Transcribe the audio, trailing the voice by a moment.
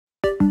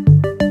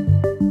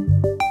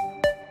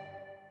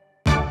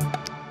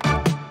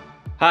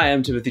Hi,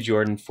 I'm Timothy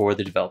Jordan for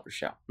The Developer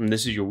Show, and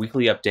this is your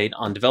weekly update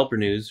on developer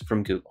news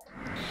from Google.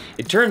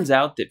 It turns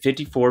out that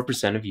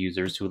 54% of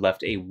users who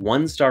left a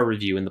one-star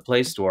review in the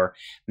Play Store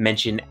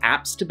mention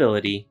app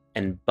stability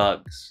and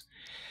bugs.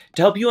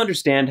 To help you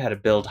understand how to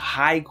build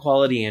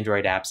high-quality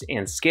Android apps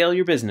and scale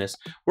your business,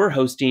 we're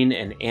hosting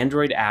an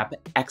Android App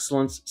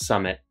Excellence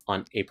Summit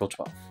on April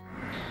 12th.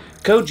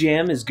 Code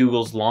Jam is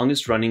Google's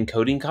longest-running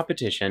coding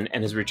competition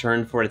and has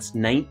returned for its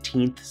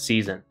 19th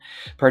season.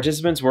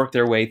 Participants work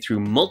their way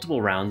through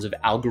multiple rounds of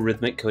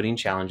algorithmic coding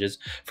challenges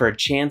for a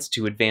chance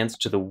to advance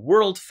to the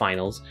World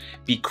Finals,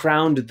 be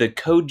crowned the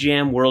Code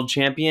Jam World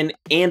Champion,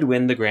 and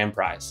win the grand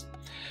prize.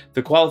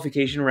 The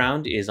qualification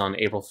round is on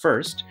April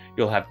 1st.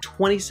 You'll have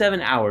 27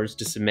 hours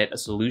to submit a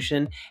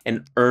solution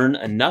and earn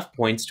enough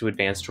points to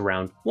advance to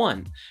round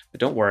 1.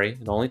 But don't worry,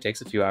 it only takes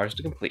a few hours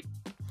to complete.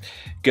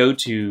 Go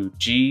to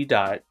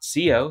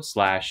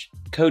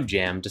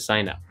g.co/codejam to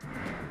sign up.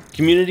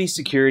 Community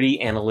security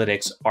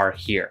analytics are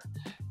here.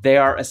 They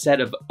are a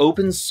set of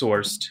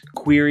open-sourced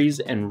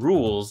queries and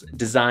rules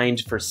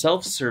designed for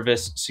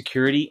self-service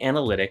security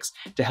analytics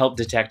to help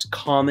detect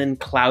common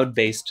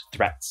cloud-based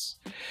threats.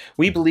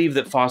 We believe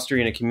that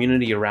fostering a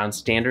community around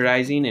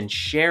standardizing and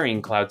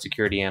sharing cloud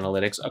security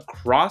analytics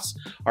across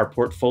our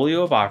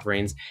portfolio of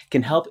offerings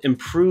can help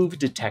improve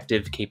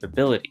detective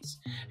capabilities.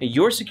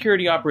 Your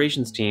security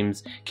operations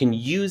teams can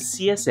use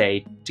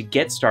CSA to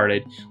get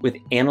started with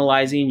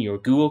analyzing your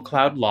Google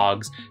Cloud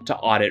logs to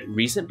audit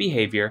recent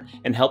behavior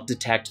and help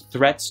detect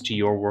threats to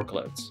your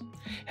workloads.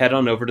 Head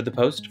on over to the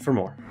post for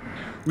more.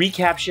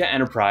 reCAPTCHA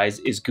Enterprise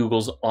is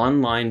Google's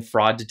online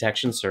fraud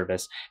detection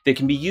service that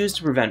can be used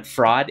to prevent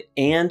fraud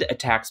and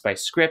attacks by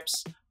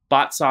scripts,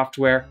 bot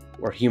software,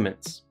 or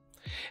humans.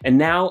 And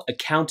now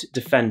Account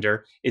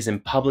Defender is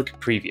in public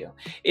preview.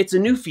 It's a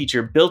new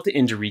feature built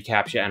into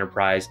reCAPTCHA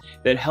Enterprise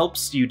that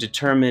helps you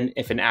determine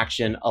if an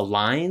action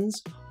aligns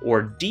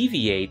or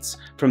deviates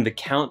from the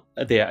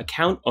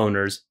account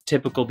owner's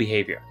typical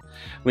behavior.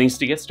 Links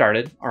to get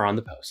started are on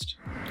the post.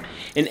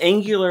 In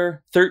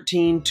Angular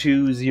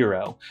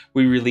 13.2.0,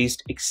 we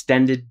released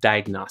Extended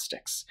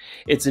Diagnostics.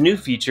 It's a new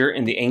feature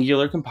in the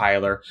Angular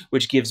compiler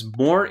which gives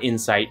more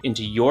insight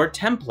into your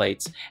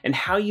templates and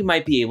how you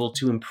might be able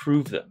to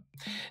improve them.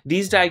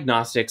 These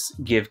diagnostics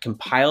give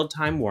compiled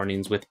time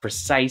warnings with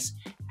precise,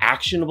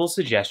 actionable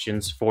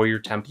suggestions for your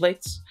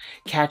templates,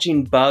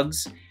 catching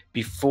bugs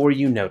before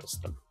you notice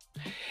them.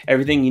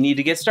 Everything you need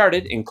to get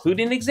started,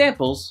 including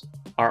examples,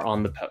 are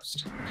on the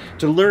post.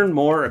 To learn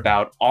more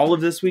about all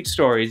of this week's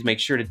stories, make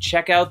sure to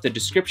check out the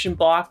description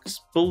box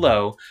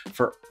below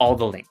for all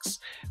the links.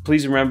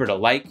 Please remember to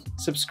like,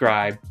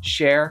 subscribe,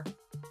 share,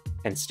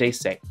 and stay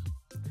safe.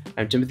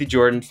 I'm Timothy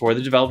Jordan for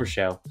The Developer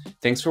Show.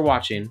 Thanks for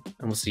watching,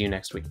 and we'll see you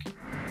next week.